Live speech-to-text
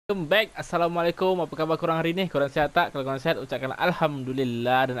Welcome back. Assalamualaikum. Apa khabar korang hari ni? Korang sihat tak? Kalau korang sihat, ucapkanlah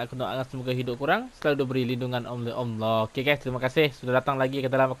Alhamdulillah. Dan aku doakan semoga hidup korang selalu diberi lindungan oleh Allah. Okay guys, terima kasih sudah datang lagi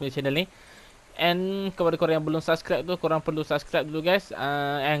ke dalam aku punya channel ni. And kepada korang yang belum subscribe tu, korang perlu subscribe dulu guys.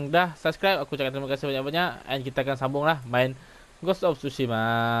 Yang dah subscribe, aku ucapkan terima kasih banyak-banyak. And kita akan sambung lah main Ghost of Tsushima.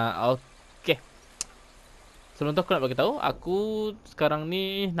 Okay. Sebelum tu aku nak bagi tahu, aku sekarang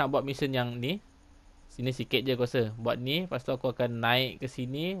ni nak buat mission yang ni. Sini sikit je aku rasa. Buat ni, lepas tu aku akan naik ke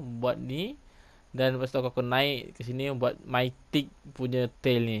sini, buat ni. Dan lepas tu aku akan naik ke sini buat Mythic punya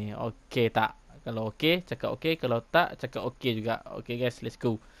tail ni. Okey tak? Kalau okey, cakap okey. Kalau tak, cakap okey juga. Okey guys, let's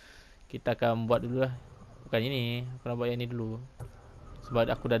go. Kita akan buat dulu lah. Bukan ini, aku nak buat yang ni dulu.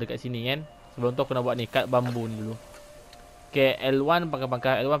 Sebab aku dah dekat sini kan. Sebelum tu aku nak buat ni, kat bambu ni dulu. Okay, L1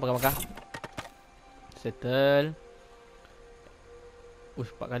 pangkah-pangkah. L1 pangkah-pangkah. Settle.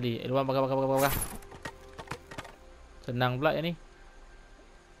 Ush, 4 kali. L1 pangkah-pangkah. Senang pula yang ni.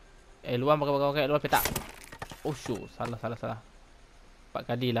 L1 pakai L1 petak. Oh shoot, salah. 4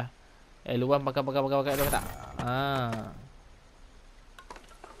 kali lah. L1 pakai L1 petak.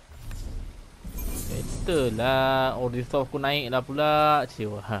 Settle lah. Oh, resolve aku naik lah pula.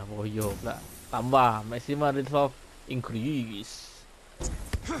 Ciwa, boyo pula. Tambah maximum resolve increase.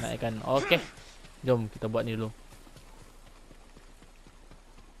 Naikkan. Okay. Jom kita buat ni dulu.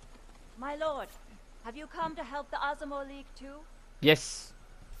 My lord, have you come to help the Azamo League too? Yes.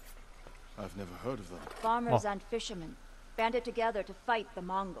 I've never heard of them. Farmers and fishermen banded together to fight the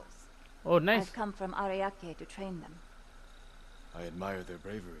Mongols. Oh, nice. I've come from Ariake to train them. I admire their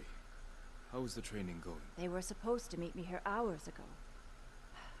bravery. How is the training going? They were supposed to meet me here hours ago.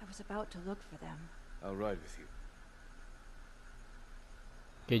 I was about to look for them. I'll ride with you.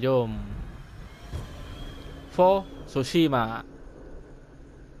 Okay, jom. For Tsushima.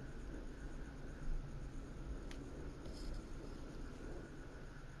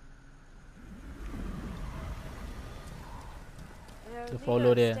 To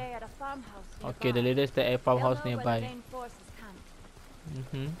follow dia. Okay, the leaders stay at a farmhouse nearby.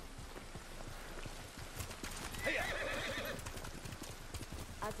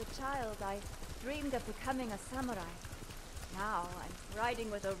 As a child, I dreamed of becoming a samurai. Now I'm riding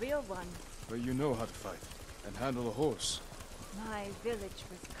with a real one. But you know how to fight and handle a horse. My village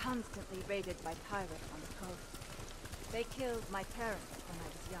was constantly raided by pirates on the coast. They killed my parents when I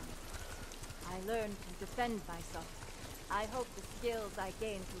was young. I learned to defend myself. I hope the skills I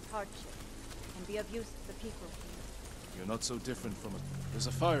gained through hardship can be of use to the people here. You're not so different from it.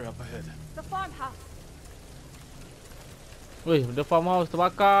 There's a fire up ahead. The farmhouse. Weh, the farmhouse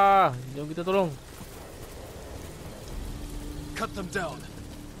terbakar. Jom kita tolong. Cut them down.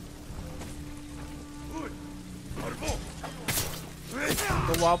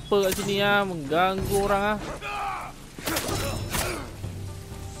 Kau buat apa kat sini ah? Mengganggu orang ah.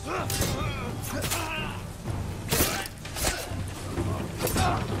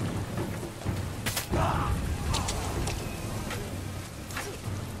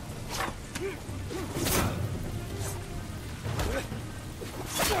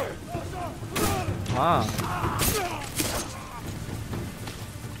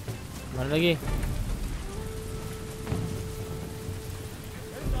 Mana lagi?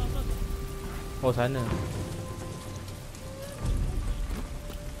 Oh, sana.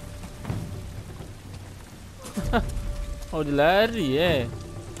 Oh, dia lari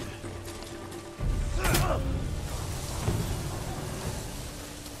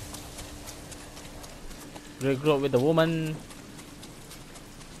Regroup with the woman.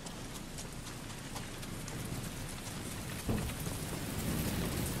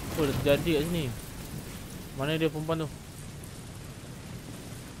 Oh, dah terjadi kat sini. Mana dia perempuan tu?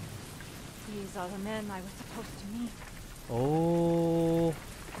 These are the men I was supposed to meet. Oh.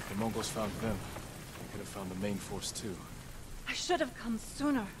 If the Mongols found them, they could have found the main force too. I should have come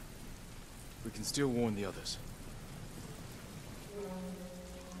sooner. We can still warn the others.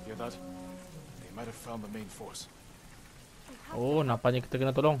 Hear that? They might have found the main force. Oh, nampaknya kita kena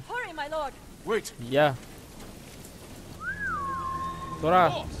tolong. Hurry, my lord. Wait! Ya.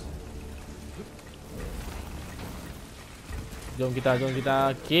 Sora. Jom kita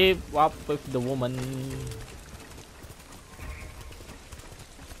keep up with the woman.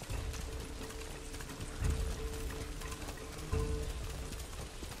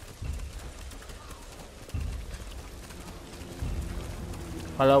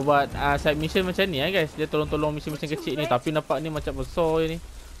 Kalau buat side mission macam ni guys, dia tolong-tolong mission-mission kecil ni, tapi nampak ni macam besar je ni.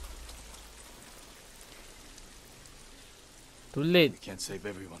 Too late. We can't save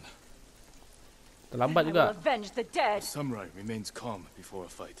everyone. Terlambat juga. The samurai remains calm before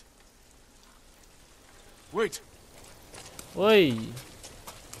a fight. Wait. Oi.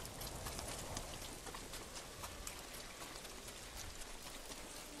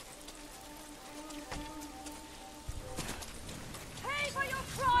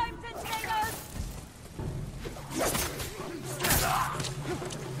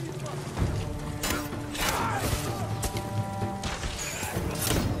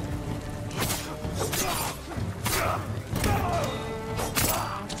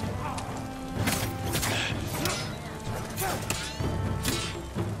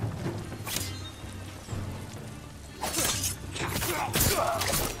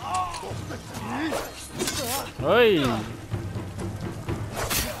 Oi.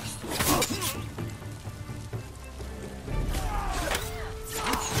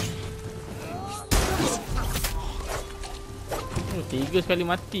 Tiga sekali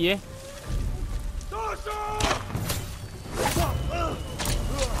mati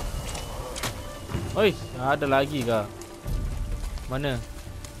Oi, ada lagi ke? Mana?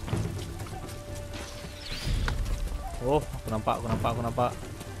 Oh, aku nampak.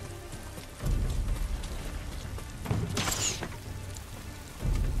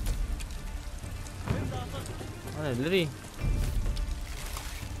 Mana dia lari?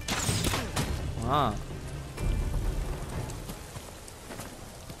 Ha.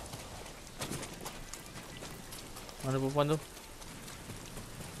 Mana perempuan tu?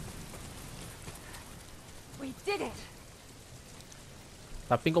 We did it!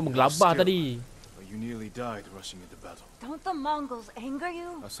 Tapi kau menggelabah Still, tadi. but you nearly died rushing into battle. Don't the Mongols anger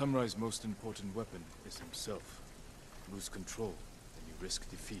you? A samurai's most important weapon is himself. Lose control, and you risk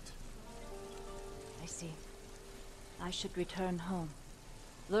defeat. I see. I should return home.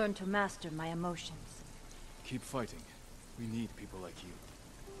 Learn to master my emotions. Keep fighting. We need people like you.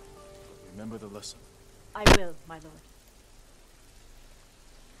 But remember the lesson. I will, my lord.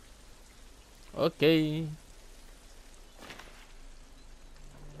 Okay.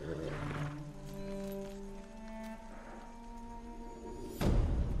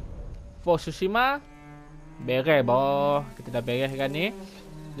 For THUSHIMA beres boh. Kita dah beres kan ni.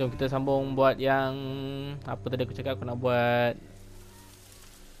 Jom kita sambung buat yang apa tadi aku cakap aku nak buat.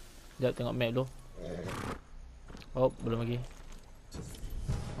 Sekejap tengok map dulu. Oh, belum lagi.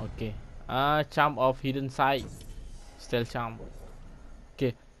 Okay. Charm of Hidden Sight. Stealth Charm.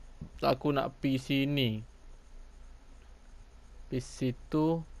 Okay. Aku nak pergi sini. Pergi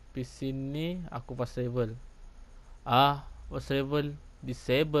situ. Pergi sini. Aku fast travel. Fast travel.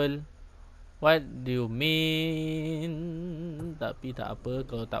 Disable. What do you mean? Tapi tak apa.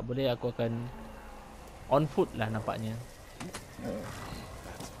 Kalau tak boleh aku akan on foot lah nampaknya.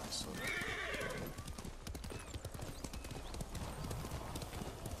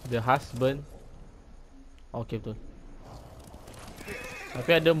 The husband. Okay, betul.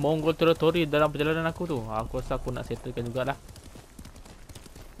 Tapi ada Mongol territory dalam perjalanan aku tu. Aku rasa aku nak settlekan jugalah.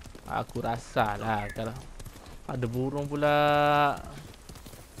 Aku rasa lah. Kalau ada burung pula.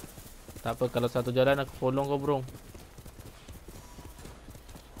 Tak apa, kalau satu jalan aku follow kau burung.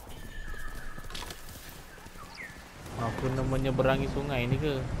 Aku nak menyeberangi sungai ni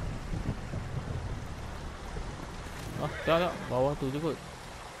ke? Tak. Bawah tu je kot.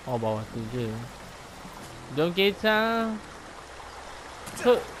 Oh, bawah tu je. Jom kita.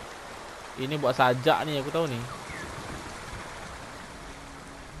 Ini buat sajak ni, aku tahu ni.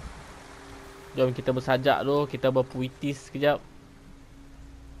 Jom kita bersajak dulu. Kita berpuitis sekejap.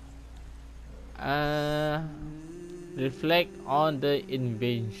 Reflect on the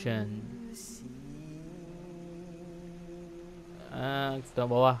invention. Kita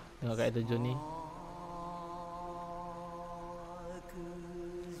bawah. Tengok kat terjun ni.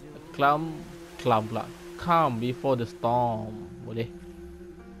 Calm pula. Calm before the storm. Boleh.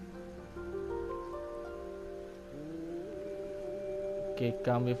 Okay,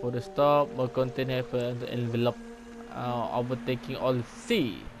 calm before the storm. Will contain have an envelope. Overtaking all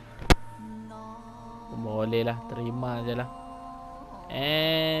sea. Boleh lah, terima je lah.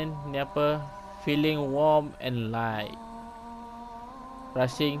 And ni apa? Feeling warm and light.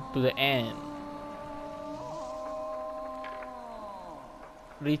 Rushing to the end.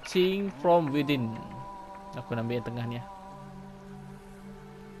 Reaching from within. Aku nak ambil yang tengah ni lah.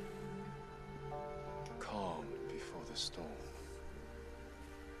 Calm before the storm.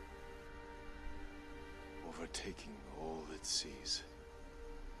 Overtaking all it sees.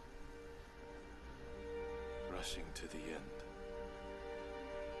 Rushing to the end.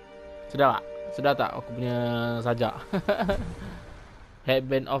 Sudah tak aku punya sajak?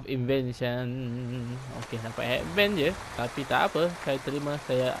 Headband of Invention. Okay, nampak headband je. Tapi tak apa, saya terima.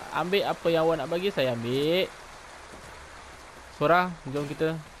 Saya ambil apa yang awak nak bagi, saya ambil. Sora, jom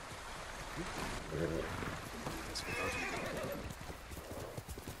kita.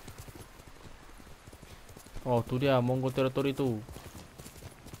 Oh, tu dia Mongol territory tu.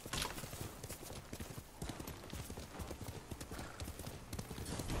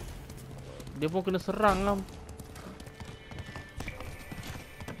 Dia pun kena serang lah.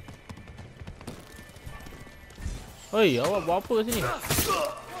 Hei, awak buat apa kat sini?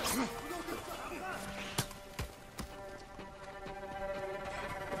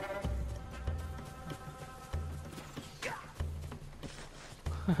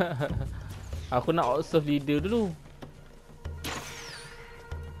 Aku nak observe leader dulu.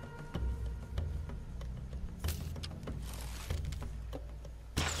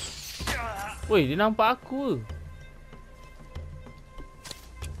 Woi, dia nampak aku.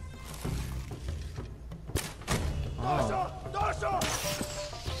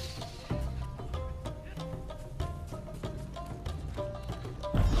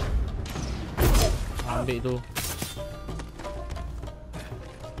 Ambil tu.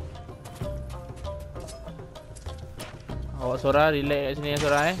 Awak Sora, relax kat sini ya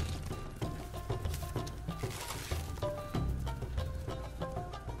Sora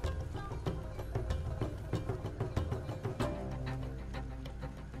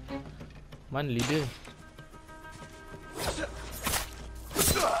Mana leader?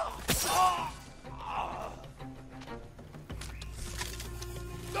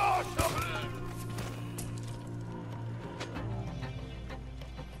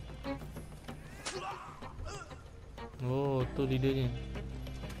 Oh, tu leadernya.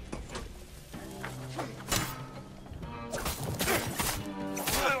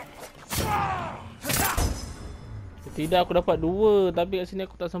 Tidak, aku dapat 2. Tapi kat sini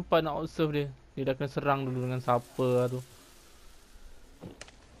aku tak sempat nak observe dia. Dia dah kena serang dulu dengan siapa lah tu.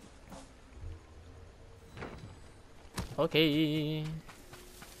 Okay.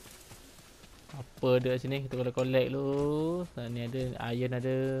 Apa ada kat sini? Kita kena collect dulu. Ni ada, iron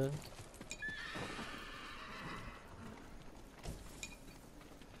ada.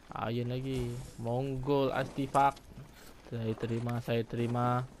 Iron lagi. Mongol artifact. Saya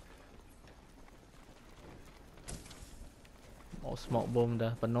terima. Oh, smoke bomb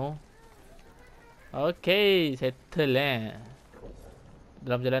dah penuh. Okay, settle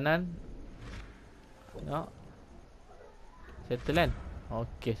dalam jalanan. No. Settle kan?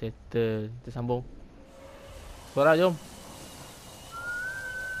 Okay, settle. Kita sambung. Sora, jom.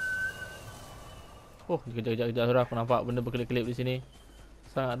 Oh, kejap Sora. Aku nampak benda berkelip-kelip di sini.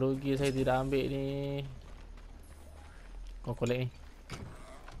 Sangat rugi saya tidak ambil ni. Kau collect ni.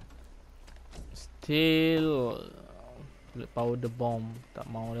 Still powder bomb. Tak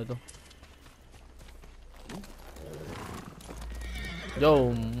mau dah tu.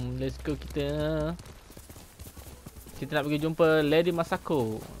 Jom, let's go kita. Kita nak pergi jumpa Lady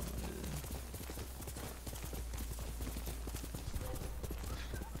Masako.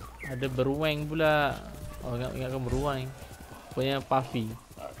 Ada beruang pula. Oh, ingatkan beruang. Punya puffy.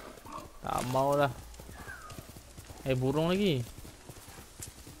 Tak mau lah. Burung lagi.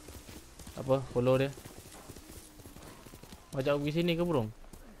 Apa? Follow dia. Macam pergi sini ke burung?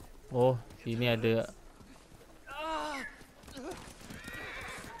 Oh, sini ada.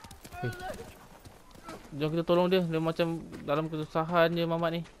 Jom kita tolong dia. Dia macam dalam kesusahan je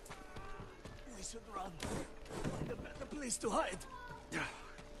mamat ni.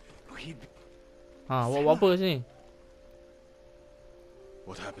 Ha, awak buat apa sini?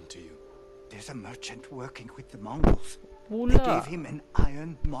 What happened to you? There's a merchant working with the Mongols. Pula. They gave him an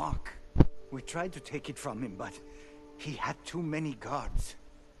iron mark. We tried to take it from him, but he had too many guards.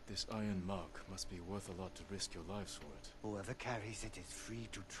 This iron mark must be worth a lot to risk your lives for it. Whoever carries it is free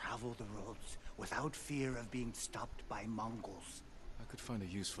to travel the roads without fear of being stopped by Mongols. I could find a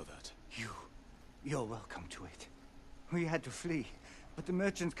use for that. You're welcome to it. We had to flee, but the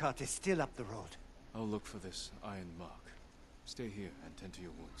merchant's cart is still up the road. I'll look for this iron mark. Stay here and tend to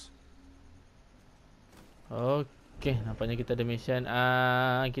your wounds. Okay, nampaknya kita ada mission.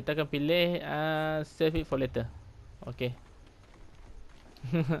 Kita akan pilih save it for later. Okay.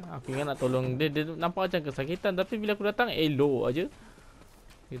 Aku ingat nak tolong dia. Dia nampak macam kesakitan, tapi bila aku datang elok aja.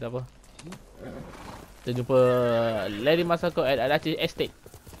 Kita apa? Kita jumpa Lady Masako at Adachi Estate.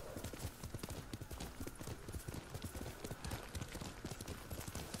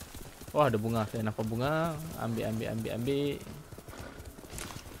 Wah, ada bunga. Saya nampak bunga. Ambil.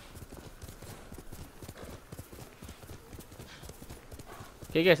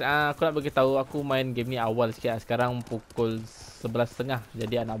 Okay guys, aku nak beritahu aku main game ni awal sikit. Sekarang pukul 11.30.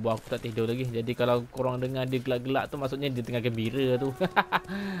 Jadi anak buah aku tak tidur lagi. Jadi kalau korang dengar dia gelak-gelak tu, maksudnya dia tengah gembira tu.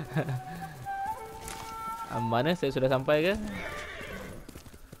 Mana saya sudah sampai ke?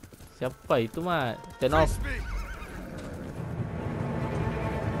 Siapa itu mat? Turn off.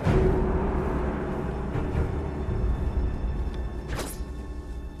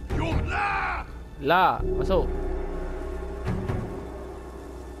 La, masuk.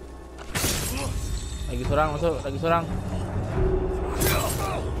 Lagi seorang masuk, lagi seorang.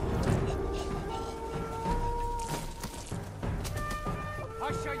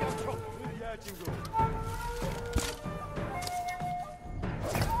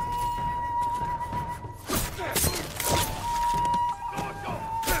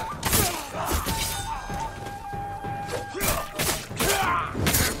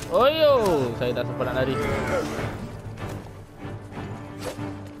 Oyo, saya tak sempat nak lari.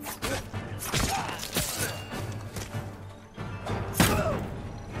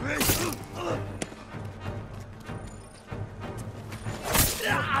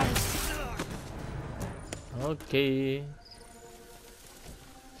 Okay.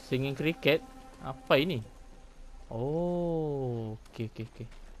 Singing cricket. Apa ini? Oh, okay.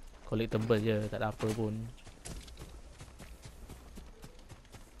 Collectible je, tak ada apa pun.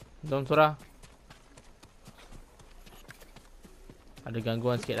 Jom Surah. Ada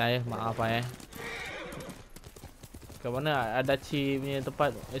gangguan sikit lah maaf lah Kat mana Adachi punya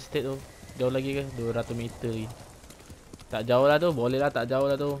tempat estate tu? Jauh lagi ke? 200 meter lagi. Tak jauh lah tu, boleh lah tak jauh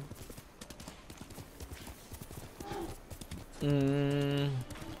lah tu.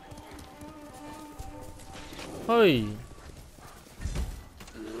 Hoi.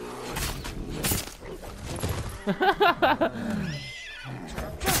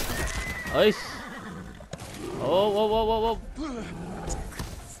 Oish. Oh.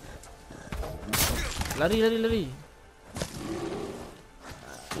 Lari.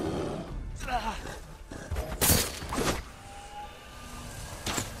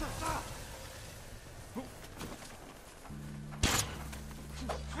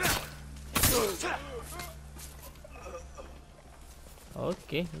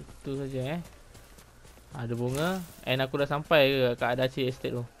 Okey, itu saja Ada bunga. And aku dah sampai ke kat Adachi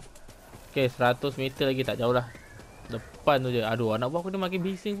Estate tu. Okey, 100 meter lagi, tak jauh lah. Depan tu je. Aduh, anak buah aku ni makin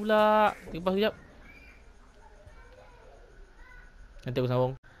bising pula. Lepas sekejap. Nanti aku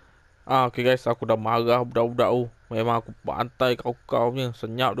sambung. Okay guys, aku dah marah budak-budak tu. Memang aku bantai kau-kau punya.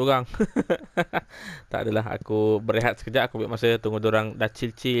 Senyap diorang. Tak adalah, aku berehat sekejap. Aku ambil masa tunggu diorang dah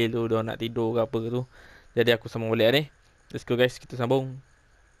chill-chill tu. Diorang nak tidur ke apa ke tu. Jadi aku sambung balik ni. Let's go guys, kita sambung.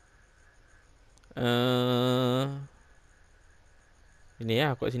 Ini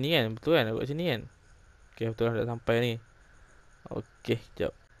ya, aku kat sini kan. Betul kan, aku kat sini kan. Okay, betul dah sampai ni. Okay,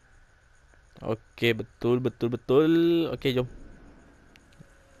 sekejap. Okay, betul. Okay, jom.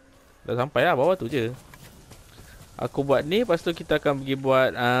 Dah sampai lah, bawah tu je. Aku buat ni, lepas tu kita akan pergi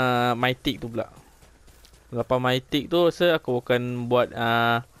buat mythic tu pula. Lepas mythic tu, aku akan buat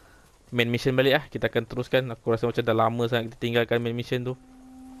main mission balik lah. Kita akan teruskan. Aku rasa macam dah lama sangat kita tinggalkan main mission tu.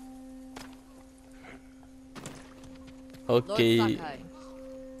 Okay.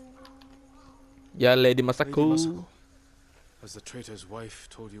 Ya, Lady Masako. Has the traitor's wife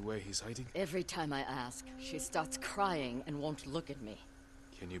told you where he's hiding? Every time I ask, she starts crying and won't look at me.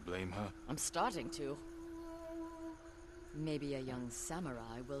 Can you blame her? I'm starting to. Maybe a young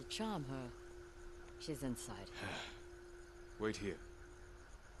samurai will charm her. She's inside. Wait here.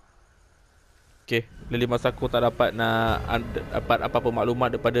 Okay, Lady Masako tak dapat dapat apa-apa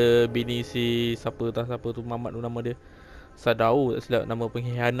maklumat daripada bini si siapa tu, Mamat tu nama dia. Sadao tak silap nama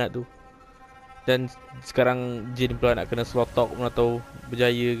pengkhianat tu. Dan sekarang Jin pula nak kena slotok pun atau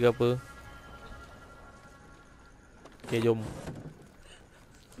berjaya ke apa. Okay, jom.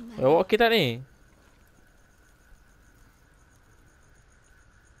 Okey tak ni?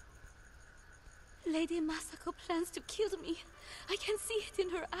 Lady Masako plans to kill me. I can see it in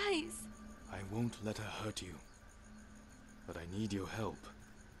her eyes. I won't let her hurt you. But I need your help.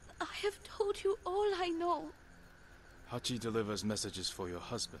 I have told you all I know. Hachi delivers messages for your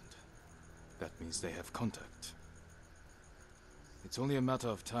husband. That means they have contact. It's only a matter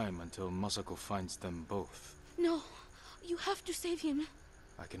of time until Masako finds them both. No, you have to save him.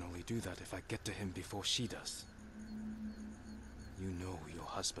 I can only do that if I get to him before she does. You know your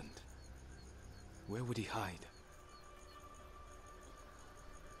husband. Where would he hide?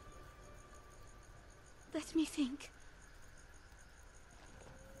 Let me think.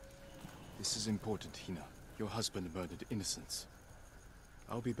 This is important, Hina. Your husband murdered innocents.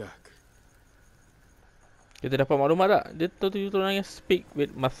 I'll be back. Kita dapat maklumat tak? Dia tu orangnya speak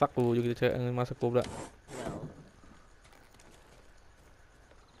with Masako je, kita cakap dengan Masako pula.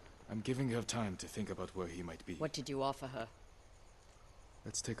 I'm giving her time to think about where he might be. What did you offer her?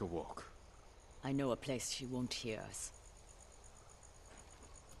 Let's take a walk. I know a place she won't hear us.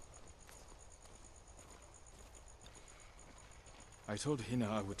 I told Hina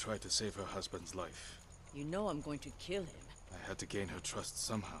I would try to save her husband's life. You know I'm going to kill him. I had to gain her trust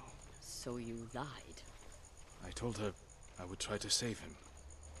somehow. So you lied. I told her I would try to save him.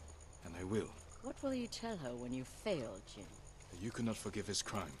 And I will. What will you tell her when you fail, Jin? That you cannot forgive his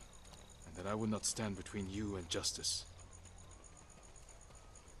crime. And that I will not stand between you and justice.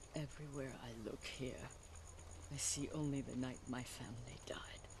 Everywhere I look here, I see only the night my family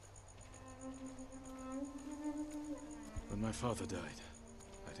died. When my father died,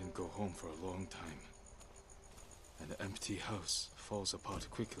 I didn't go home for a long time. An empty house falls apart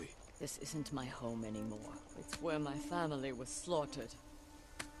quickly. This isn't my home anymore. It's where my family was slaughtered.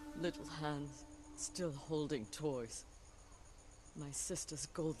 Little hands still holding toys. My sister's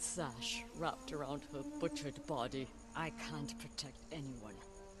gold sash wrapped around her butchered body. I can't protect anyone.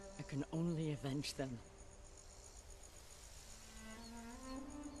 I can only avenge them.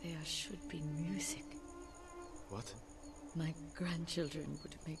 There should be music. What? My grandchildren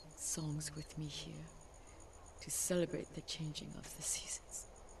would make songs with me here to celebrate the changing of the seasons.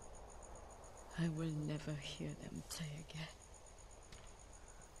 I will never hear them play again.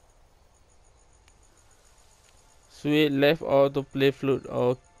 Switch left or to play flute.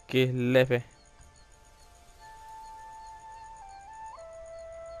 Okay, left eh.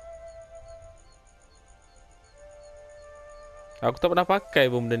 Aku tak pernah pakai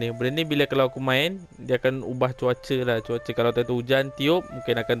pun benda ni. Benda ni bila kalau aku main, dia akan ubah cuaca lah. Cuaca kalau tu hujan, tiup,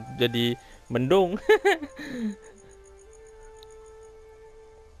 mungkin akan jadi mendung.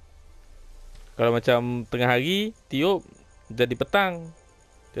 Kalau macam tengah hari, tiup, jadi petang.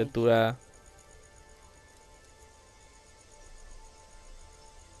 Macam tu lah.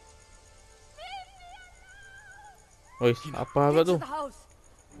 Oi, apa pula tu?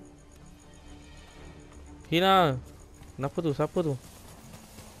 Hina. Kenapa tu? Siapa tu?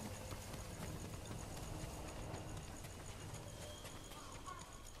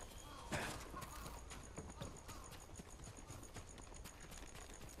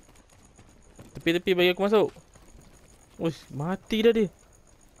 Tepi-tepi bagi aku masuk. Uish, mati dah dia.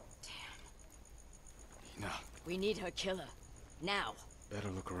 Hina, We need her killer. Now. better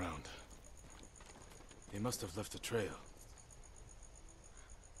look around. They must have left a trail.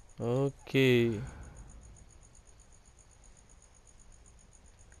 Okay.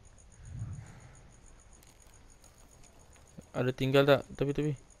 Ada tinggal tak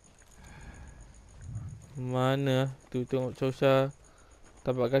tepi-tepi? Mana? Tu tengok Chosha.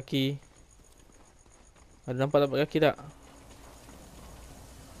 Tapak kaki. Ada nampak tapak kaki tak?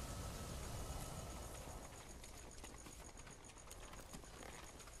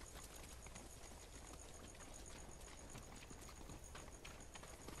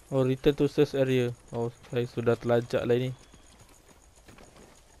 Oh, return to search area. Oh, saya sudah terlajak lah ini.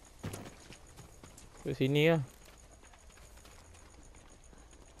 Ke sini lah.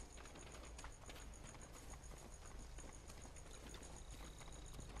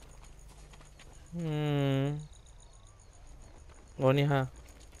 Oh ni ha.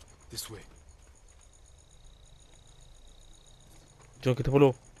 This way. Jom kita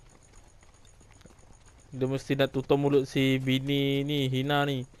follow. Dia mesti nak tutup mulut si bini ni, Hina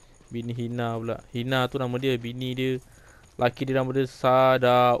ni. Bini Hina pula. Hina tu nama dia, bini dia. Laki dia nama dia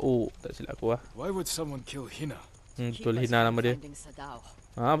Sadao. Tak silap aku lah. Why would someone kill Hina? Betul Hina nama dia. Sadao.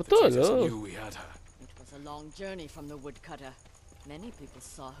 Ah The betul Jesus loh. knew we had her. It was a long journey from the woodcutter. Many people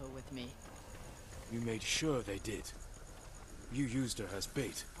saw her with me. You made sure they did. You used her as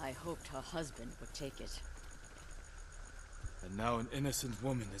bait. I hoped her husband would take it. And now an innocent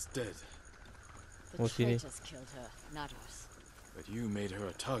woman is dead. The Oh, sini. traitors killed her, not us. But you made her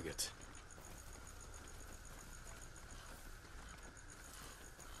a target.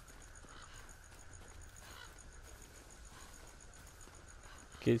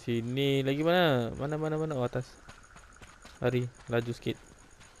 Okay, sini lagi mana? Mana? Oh, atas. Lari, laju sikit.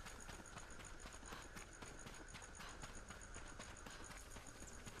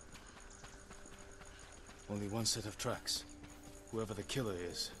 Only one set of tracks. Whoever the killer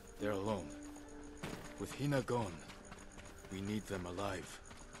is, they're alone. With Hina gone, we need them alive.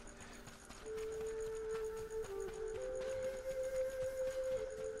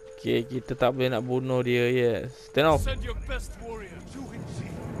 Okay, kita tak boleh nak bunuh dia. Yes. Stand off. Send your best warrior.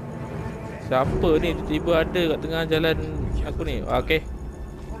 Siapa ni tiba-tiba ada kat tengah jalan aku ni? Okay.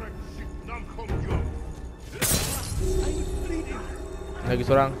 Lagi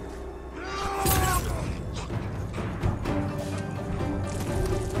seorang.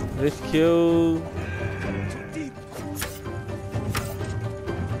 Rescue.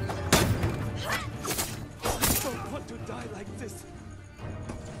 Don't want to die like this.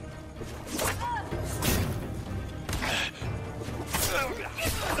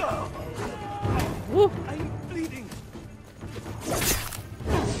 Woo. I'm bleeding.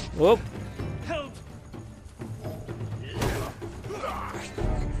 Whoop. Help!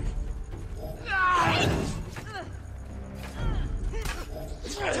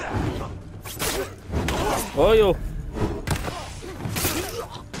 Oh yo.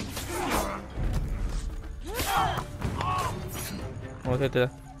 Oh, saya dah.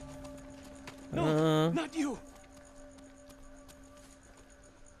 No, not you.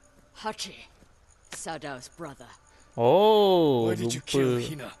 Hachi, Sadao's brother. Oh, Why did you kill lupa.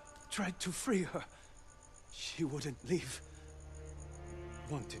 Hina? Tried to free her. She wouldn't leave.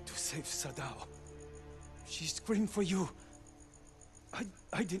 Wanted to save Sadao. She screamed for you.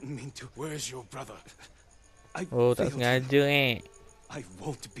 I didn't mean to. Where's your brother? I Oh, tak failed him. sengaja I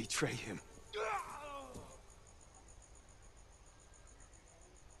won't betray him.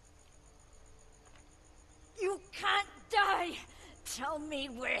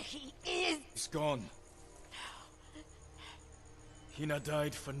 where he is. He's gone. Hina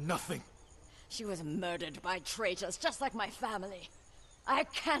died for nothing. She was murdered by traitors, just like my family. I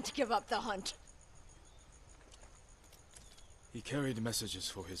can't give up the hunt. He carried messages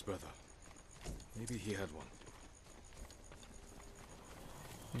for his brother. Maybe he had one.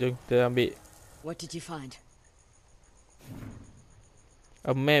 Jom kita ambil. What did you find?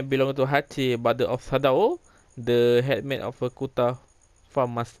 A map belonging to Hachi, brother of Sadao, the headman of a Kuta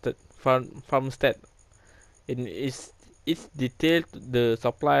farmstead. In its detail, the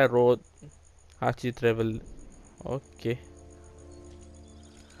supply road Hachi travel. Okay.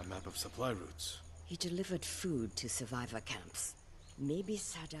 A map of supply routes. He delivered food to survivor camps. Maybe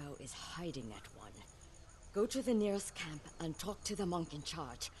Sadao is hiding at one. Go to the nearest camp and talk to the monk in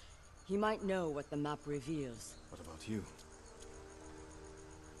charge. He might know what the map reveals. What about you?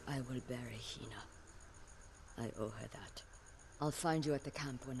 I will bury Hina. I owe her that. I'll find you at the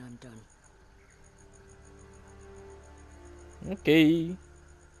camp when I'm done. Okay.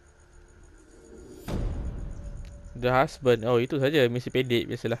 The husband. Oh, itu saja misi pendek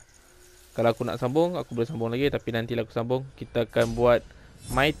biasalah. Kalau aku nak sambung, aku boleh sambung lagi. Tapi nantilah aku sambung. Kita akan buat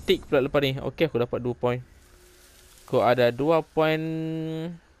my tick pula lepas ni. Okay, aku dapat 2 point. Aku ada 2 point.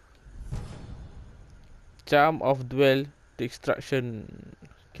 Charm of Duel Destruction.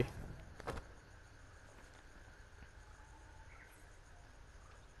 Okay.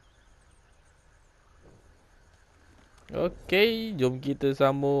 Okay, jom kita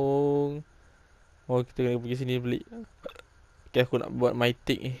sambung. Oh, kita kena pergi sini beli. Okay, aku nak buat my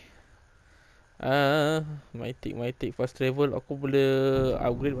tick ni. My tick fast travel. Aku boleh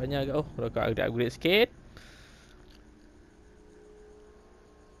upgrade banyak agak. Oh, aku upgrade sikit.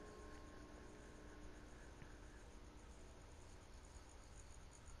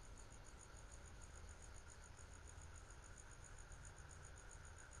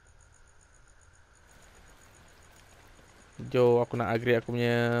 Jom aku nak upgrade aku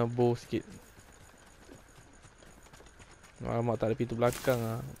punya bow sikit. Alamak, tak ada pintu belakang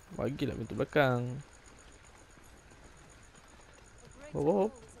lah. Bagilah pintu belakang.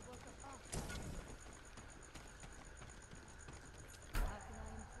 Oh.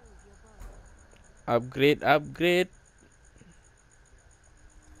 Upgrade.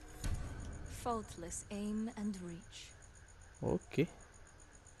 Faultless aim and reach. Okay.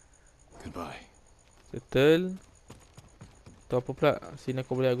 Goodbye. Settle. Tu apa pula? Sini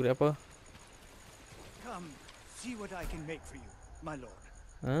aku boleh upgrade apa? Come, see what I can make for you, my lord.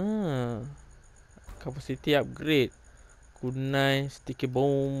 Capacity upgrade. Kunai, sticky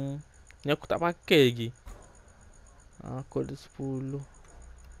bomb. Ni aku tak pakai lagi. Aku ada 10.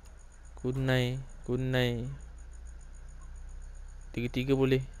 Kunai. 3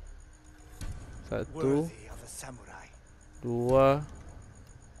 boleh. 1, Worthy of a samurai. 2,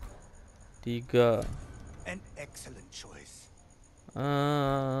 3. An excellent choice.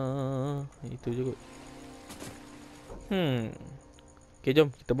 Itu je kot. Okay,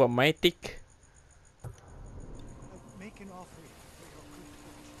 jom kita buat my tick. Make an offering for your good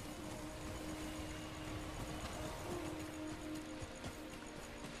fortune.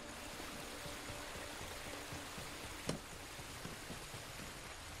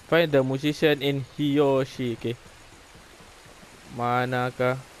 Find the musician in Hiyoshi. Okay.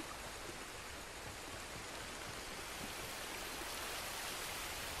 Manakah?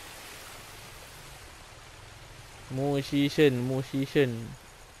 Musician.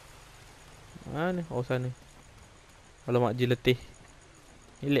 Mana? Oh, sana. Alamak, Jin letih.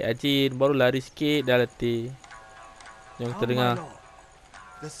 Hilik Jin, baru lari sikit dah letih. Jom kita dengar.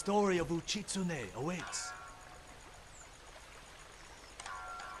 The story of Uchitsune awaits.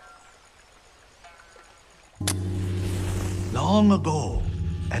 Long ago,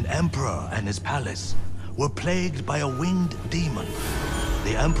 an emperor and his palace were plagued by a winged demon.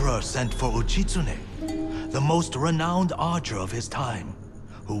 The emperor sent for Uchitsune, the most renowned archer of his time,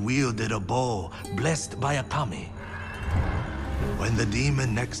 who wielded a bow blessed by a kami. When the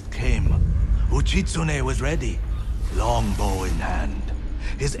demon next came, Uchitsune was ready, longbow in hand.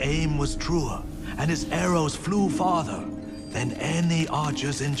 His aim was truer, and his arrows flew farther than any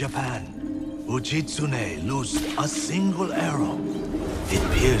archers in Japan. Uchitsune loosed a single arrow. It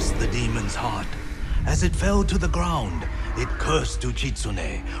pierced the demon's heart. As it fell to the ground, it cursed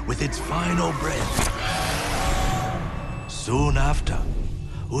Uchitsune with its final breath. Soon after,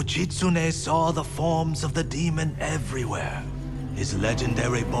 Uchitsune saw the forms of the demon everywhere. His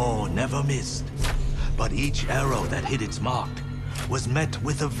legendary bow never missed, but each arrow that hit its mark was met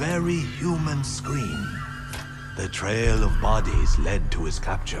with a very human scream. The trail of bodies led to his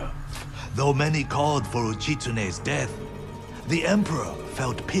capture. Though many called for Uchitsune's death, the Emperor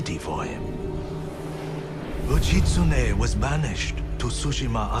felt pity for him. Uchitsune was banished to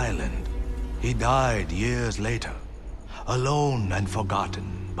Tsushima Island. He died years later, alone and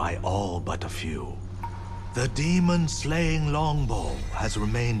forgotten by all but a few. The demon-slaying longbow has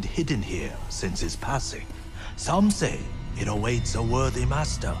remained hidden here since his passing. Some say it awaits a worthy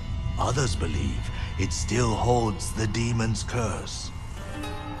master. Others believe it still holds the demon's curse.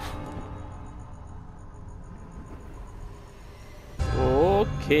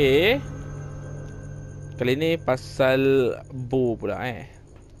 Okay. Kali ni pasal bow pula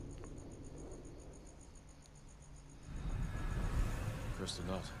First or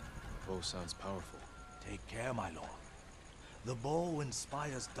not, the bow sounds powerful. Take care, my lord. The bow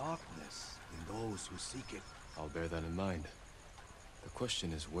inspires darkness in those who seek it. I'll bear that in mind. The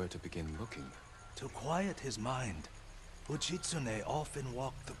question is where to begin looking. To quiet his mind, Uchitsune often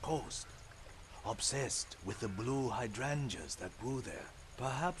walked the coast, obsessed with the blue hydrangeas that grew there.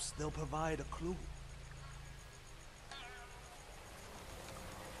 Perhaps they'll provide a clue.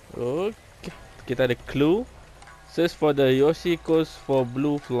 Okay, kita ada clue. Search for the Yoshi Coast for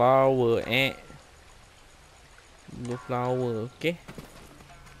blue flower. Blue flower, okay.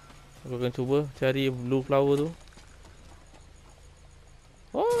 Aku akan cuba cari blue flower tu.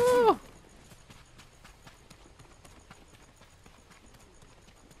 Oh!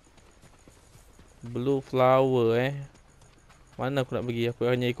 Blue flower Mana aku nak pergi? Aku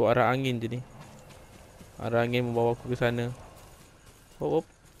hanya ikut arah angin je ni. Arah angin membawa aku ke sana. Hop.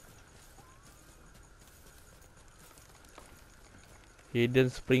 Hidden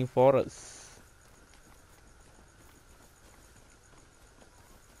Spring Forest.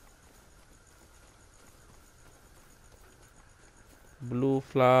 Blue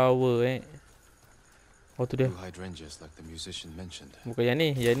flower Oh tu dia. Blue hydrangeas like the musician mentioned. Bukan yang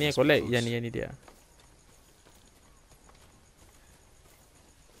ni aku collect. Yang ni dia.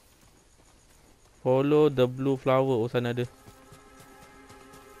 Follow the blue flower. Oh sana ada.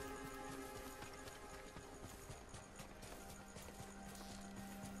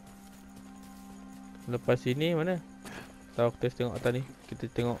 Lepas sini mana? Tahu kita tengok atas ni. Kita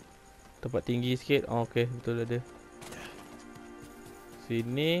tengok tempat tinggi sikit. Oh okey, betul ada.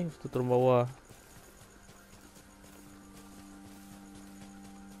 Sini, tu turun bawah.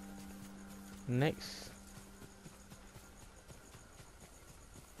 Next.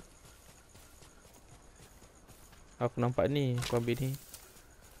 Aku nampak ni, aku ambil ni.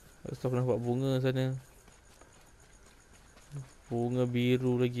 Lepas tu aku nampak bunga sana. Bunga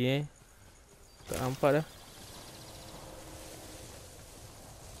biru lagi Tak nampak dah.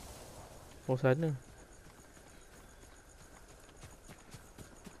 Oh sana.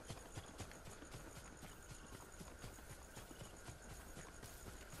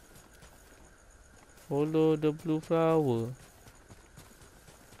 Follow the blue flower.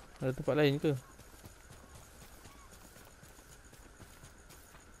 Ada tempat lain ke?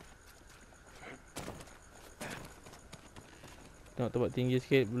 Tengok tempat tinggi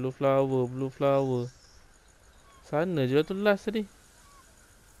sikit. Blue flower, blue flower. Sana je lah tu last tadi.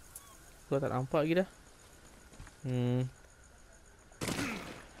 Aku tak nampak lagi dah.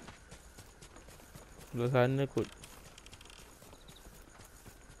 Belah sana kot.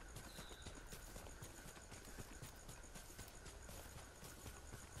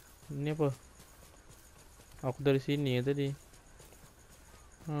 Ni apa? Aku dari sini tadi.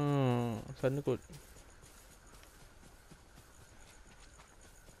 Sana kot.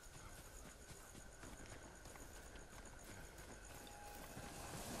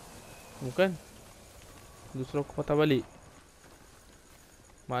 Bukan. Dia suruh aku patah balik.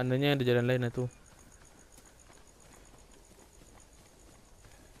 Maknanya ada jalan lain lah tu.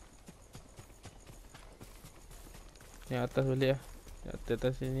 Yang atas balik lah. Yang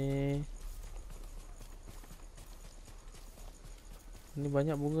atas sini. Ini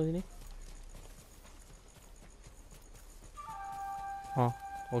banyak bunga sini.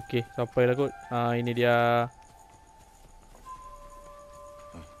 Okey, sampai lah kot. Ini dia.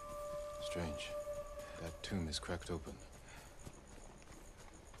 Strange. That tomb is cracked open.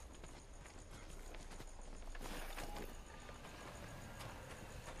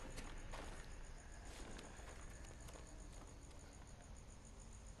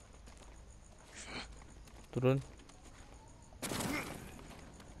 Turun.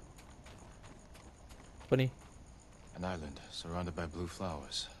 Apa ni? An island surrounded by blue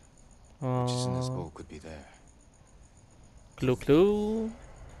flowers. Which is in this bowl could be there. Clue.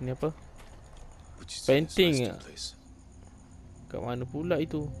 Ini apa? Painting. Kat mana pula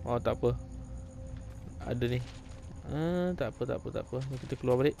itu? Tak apa. Ada ni. Tak apa. Kita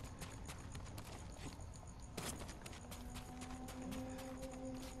keluar balik.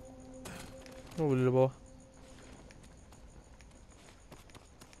 Oh, boleh di bawah.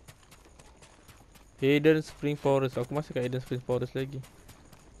 Hidden Spring Forest. Aku masih kat Hidden Spring Forest lagi.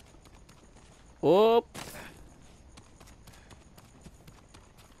 Op.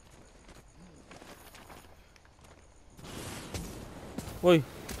 Woi.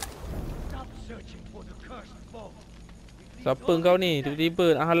 Siapa kau ni?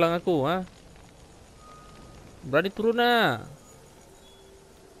 Tiba-tiba nak halang aku, ha? Berani turun lah.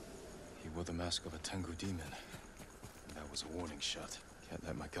 He wore the mask of a Tengu demon. That was a warning shot. Can't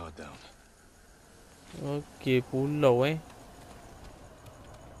let my guard down. Okey, pulau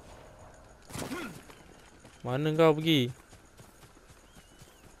Mana kau pergi?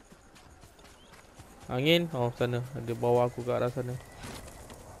 Angin? Oh, sana. Dia bawa aku ke arah sana.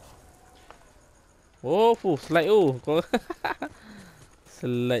 Oh, slide kau.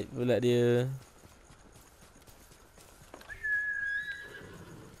 Slide pula dia.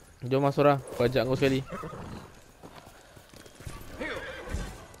 Jom masuk lah. Aku ajak kau sekali.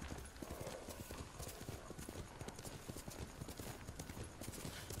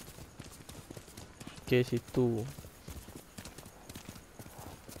 Okay, situ.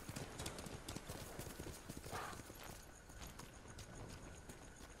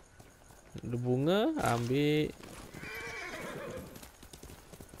 Ada bunga, ambil.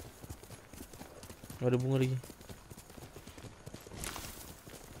 Ada bunga lagi.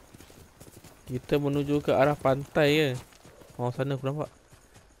 Kita menuju ke arah pantai ke? Oh, sana aku nampak.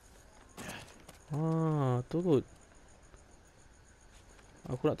 Tu kot.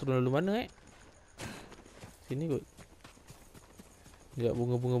 Aku nak turun lalu mana Sini kot. Sekejap,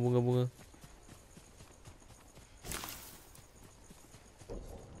 bunga.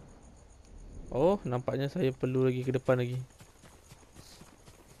 Oh, nampaknya saya perlu lagi ke depan lagi.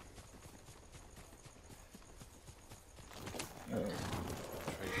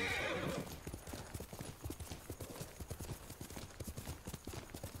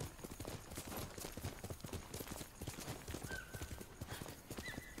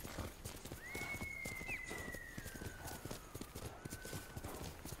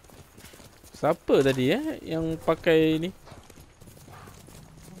 Siapa tadi yang pakai ni?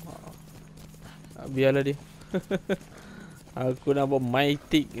 Biarlah dia. Aku nak buat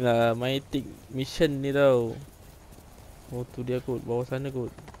mythic lah, mythic mission ni tau. Oh, tu dia kot, bawah sana kot.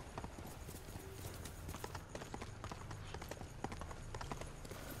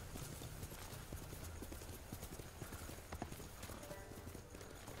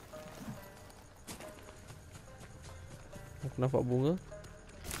 Aku nampak bunga.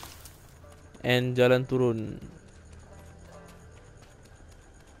 And jalan turun.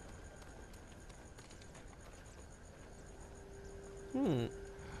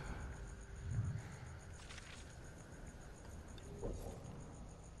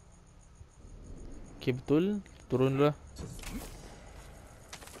 Okay, betul. Turun dulu lah.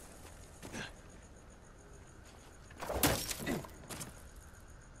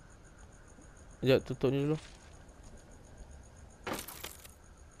 Sekejap, tutup ni dulu.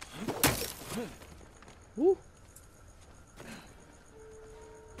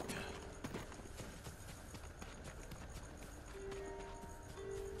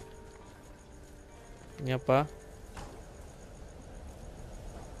 Ni apa?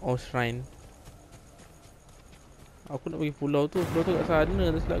 Oh, shrine. Aku nak pergi pulau tu. Pulau tu kat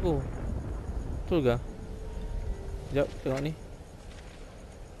sana, tak silap aku. Betul ke? Sekejap, tengok ni.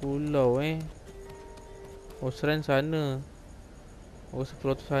 Pulau Oh, shrine sana. Oh,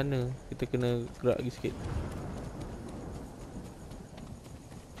 pulau tu sana. Kita kena gerak lagi sikit.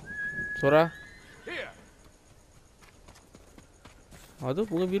 Sora. Tu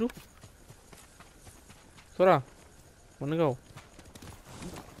bunga biru. Sora. Mana kau?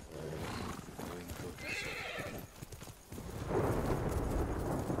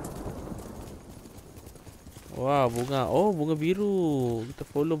 Wah, bunga. Oh, bunga biru. Kita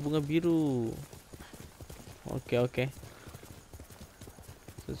follow bunga biru. Okay.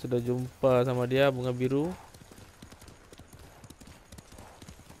 Saya sudah jumpa sama dia, bunga biru.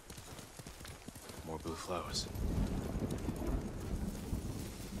 More blue flowers.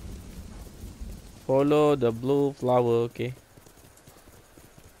 Follow the blue flower, okay.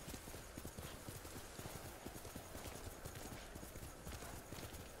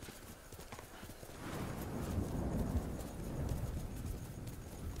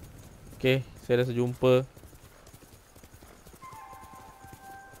 Okay, saya dah jumpa.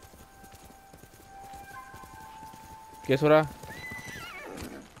 Okay, Sora.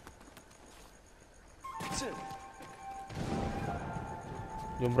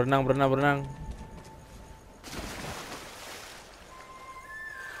 Jom berenang.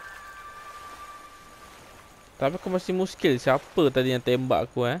 Tapi aku masih muskil. Siapa tadi yang tembak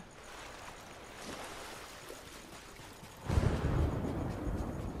aku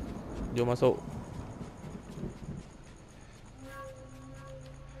Jom masuk.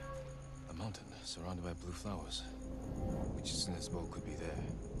 A mountain surrounded by blue flowers. Which is in this boat could be there.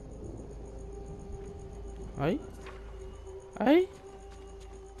 Ai?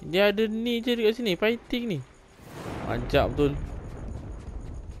 Dia ada ni je dekat sini, fighting ni. Mantap betul.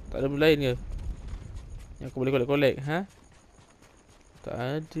 Tak ada benda lain ke? Yang aku boleh collect-collect, Tak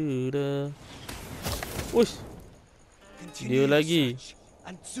ada dah. Ush. Dia lagi.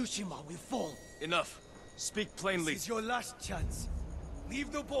 And THUSHIMA will fall. Enough. Speak plainly. This is your last chance.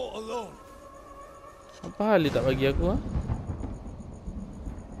 Leave the boat alone. Apa hal dia tak bagi aku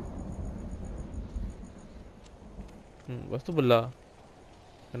Lepas tu belah.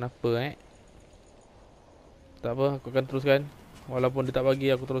 Kenapa Tak apa, aku akan teruskan. Walaupun dia tak bagi,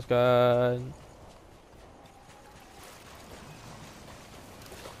 aku teruskan.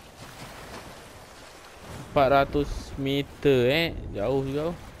 ...400 meter Jauh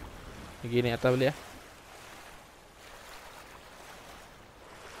juga. Pergi naik atas balik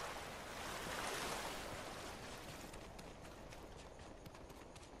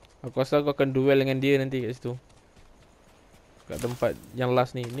Aku rasa aku akan duel dengan dia nanti kat situ. Kat tempat yang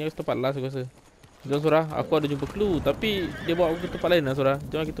last ni. Ni tempat last aku rasa. Jom Surah, aku ada jumpa clue. Tapi dia bawa aku ke tempat lain lah Surah.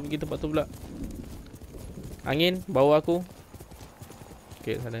 Jom kita pergi tempat tu pula. Angin, bawa aku.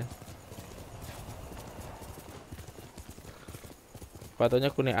 Okay, sana.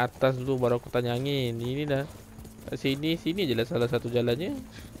 Patutnya aku naik atas dulu baru aku tanya angin. Ini dah. Kat sini je lah salah satu jalannya.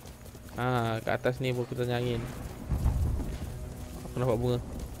 Kat atas ni baru aku tanya angin. Aku nampak bunga.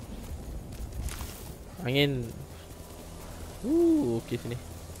 Angin. Okey sini.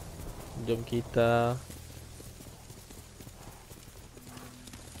 Jom kita.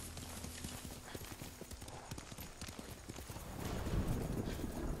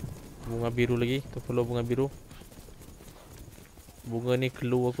 Bunga biru lagi. Kita follow bunga biru. Bunga ni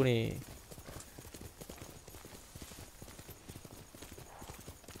clue aku ni.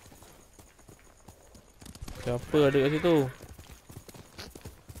 Siapa ada kat situ?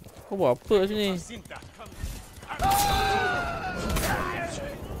 Kau buat apa kat sini?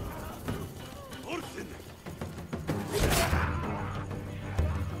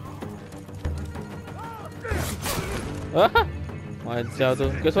 Macam tu.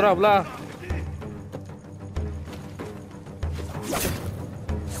 Ke Surah belah.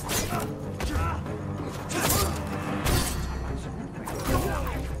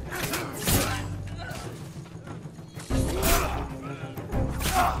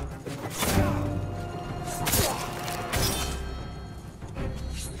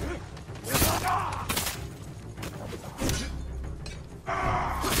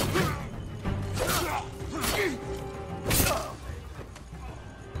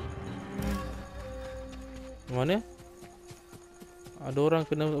 Mana? Ada orang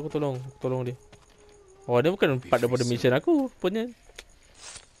kena aku tolong. Aku tolong dia. Oh, dia bukan part daripada mission aku punya.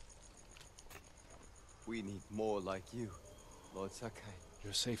 We need more like you, Lord Sakai.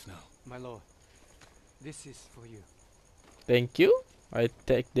 You're safe now. My lord, this is for you. Thank you. I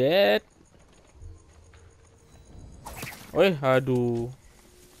take that. Oi, aduh.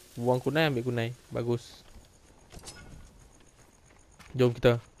 Buang kunai, ambil kunai. Bagus. Jom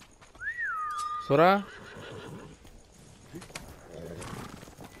kita. Sora.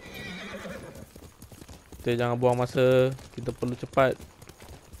 Kita jangan buang masa. Kita perlu cepat.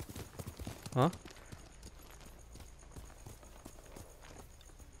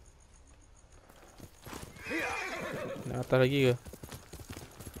 Nak atas lagi ke?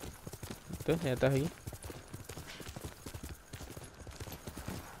 Betul, naik atas lagi.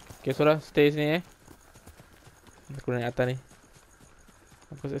 Okay, Sora, stay sini Aku naik atas ni.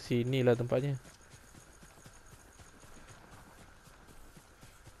 Aku rasa sini lah tempatnya.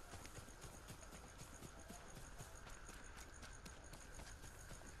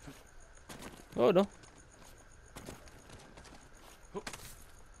 Oh no.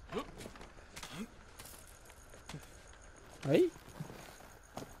 Hai.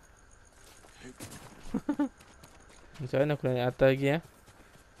 Macam mana aku naik atas lagi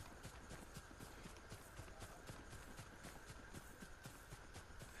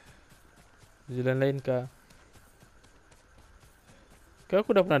Jalan lain kah? Kau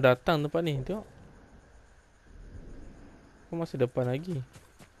aku dah pernah datang tempat ni, tengok. Aku masih depan lagi.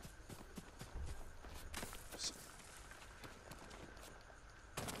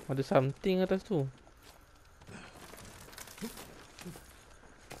 Ada something atas tu.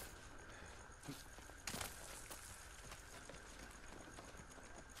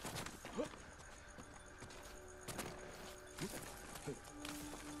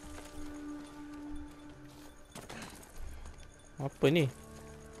 Apa ni?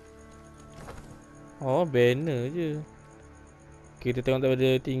 Oh, banner je. Okay, kita tengok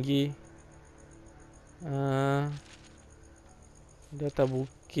daripada tinggi. Di atas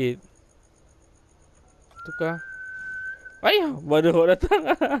bukit. Tukar. Ayah, baru orang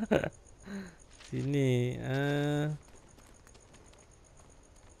datang. Sini.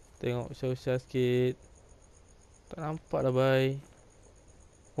 Tengok usah-usah sikit. Tak nampak dah, bye.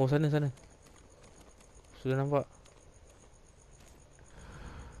 Oh, sana. Sudah nampak.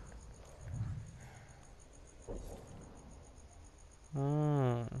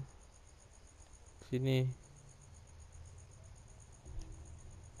 Sini.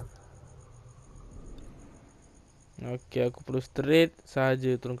 Okey, aku perlu straight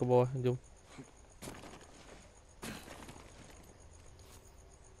saja turun ke bawah. Jom.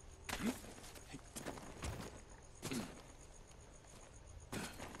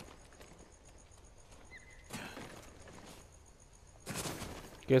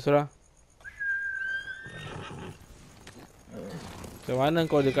 Okey, Surah. Macam mana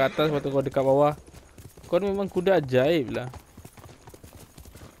kau dekat atas, lepas tu kau dekat bawah? Kau ni memang kuda ajaib lah.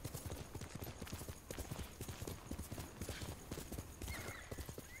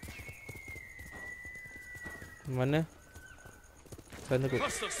 Mana? Sana kot.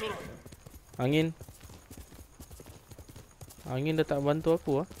 Angin. Angin dah tak bantu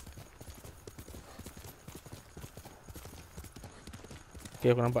aku ah.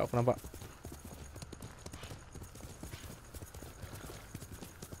 Okay, aku nampak.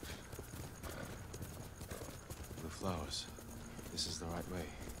 Flowers. This is the right way.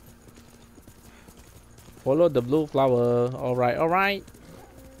 Follow the blue flower. Alright.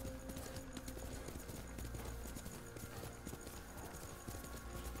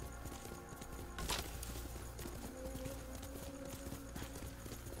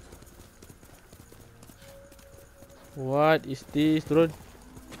 What is this? Turun.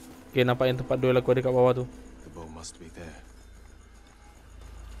 Okay, nampak yang tempat duel aku ada kat bawah tu. The bow must be there.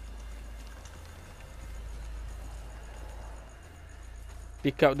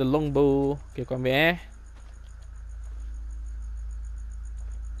 Pick up the longbow. Okay, aku ambil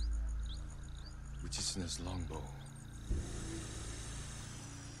Which is in his longbow.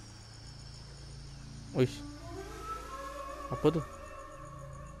 Uish. Apa tu?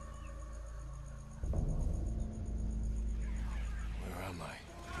 Where am I?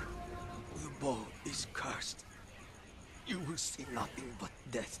 The bow is cursed. You will see nothing but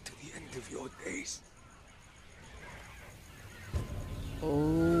death to the end of your days.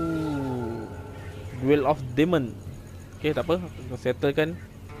 Oh, Duel of Demon. Okay, tak apa, aku settlekan.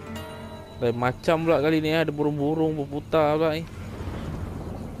 Lain macam pula kali ni ada burung-burung berputar pula ni.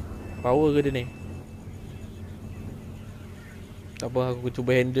 Power ke dia ni? Tak apa, aku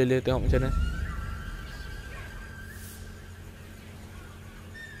cuba handle dia, tengok macam mana.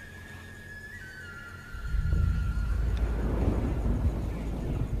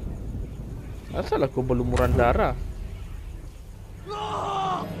 Asal aku berlumuran darah?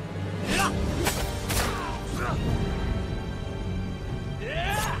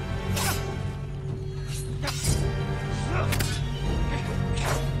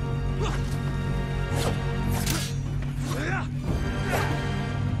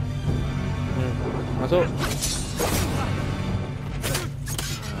 Masuk.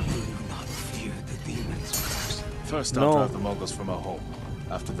 First, No. I'll drive the Mongols from our home.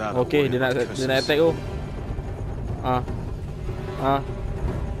 After that, I'll Okay, worry dia about the nak curses. attack tu.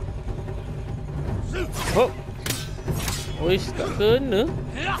 Oh. Uish, tak kena.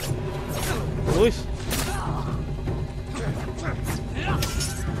 Uish.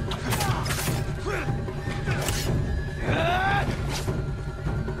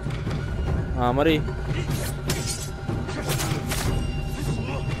 Mari.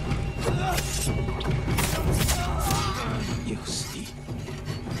 You see.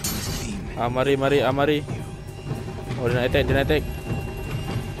 Mari. Oh, dia nak attack.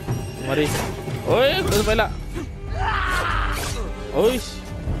 Mari. Oi, kau sampai lah. Oish.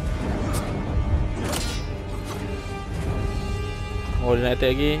 Oh, dia nak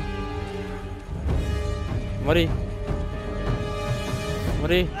attack lagi. Mari.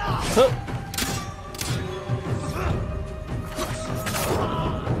 Hup.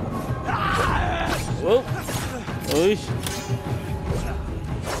 Oh. Oish.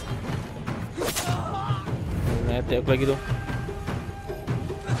 Nak attack aku lagi tu.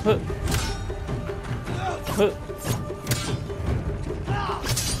 Hup.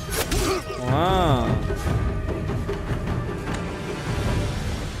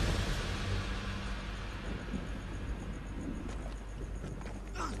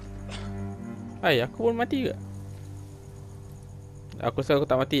 Hai, aku pun mati ke? Aku rasa aku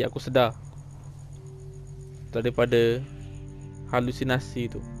tak mati, aku sedar daripada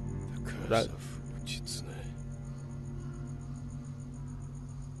halusinasi tu. The Right. curse of Uchitsune.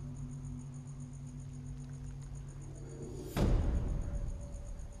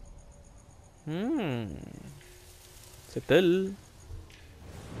 Settle.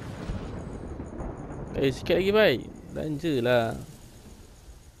 Sikit lagi baik. Belanja lah.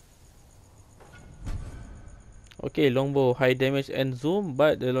 Okay, longbow, high damage and zoom,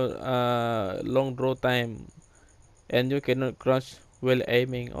 but the long draw time, and you cannot crouch while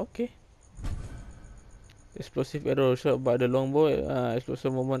aiming. Okay. Explosive arrow shot by the longbow,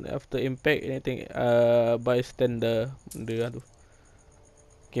 explosive moment after impact, anything bystander. Benda lah tu.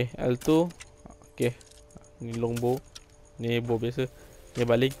 Okay, L2. Okay, ni longbow, ni bow biasa, ni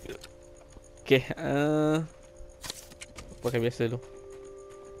baling. Okay, pakai biasa dulu.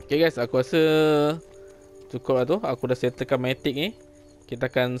 Okay guys, aku rasa cukup lah tu. Aku dah settlekan matic ni. Kita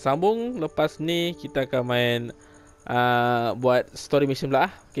akan sambung lepas ni. Kita akan main buat story mission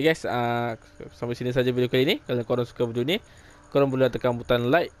pula. Okay guys, sampai sini saja video kali ni. Kalau korang suka video ni, korang boleh tekan butang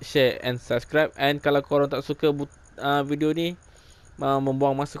like, share and subscribe. And kalau korang tak suka video ni,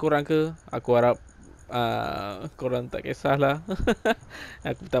 membuang masa korang ke, aku harap korang tak kisahlah.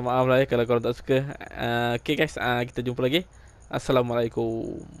 Aku minta maaf lah kalau korang tak suka. Okay guys, kita jumpa lagi.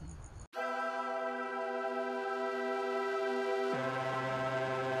 Assalamualaikum.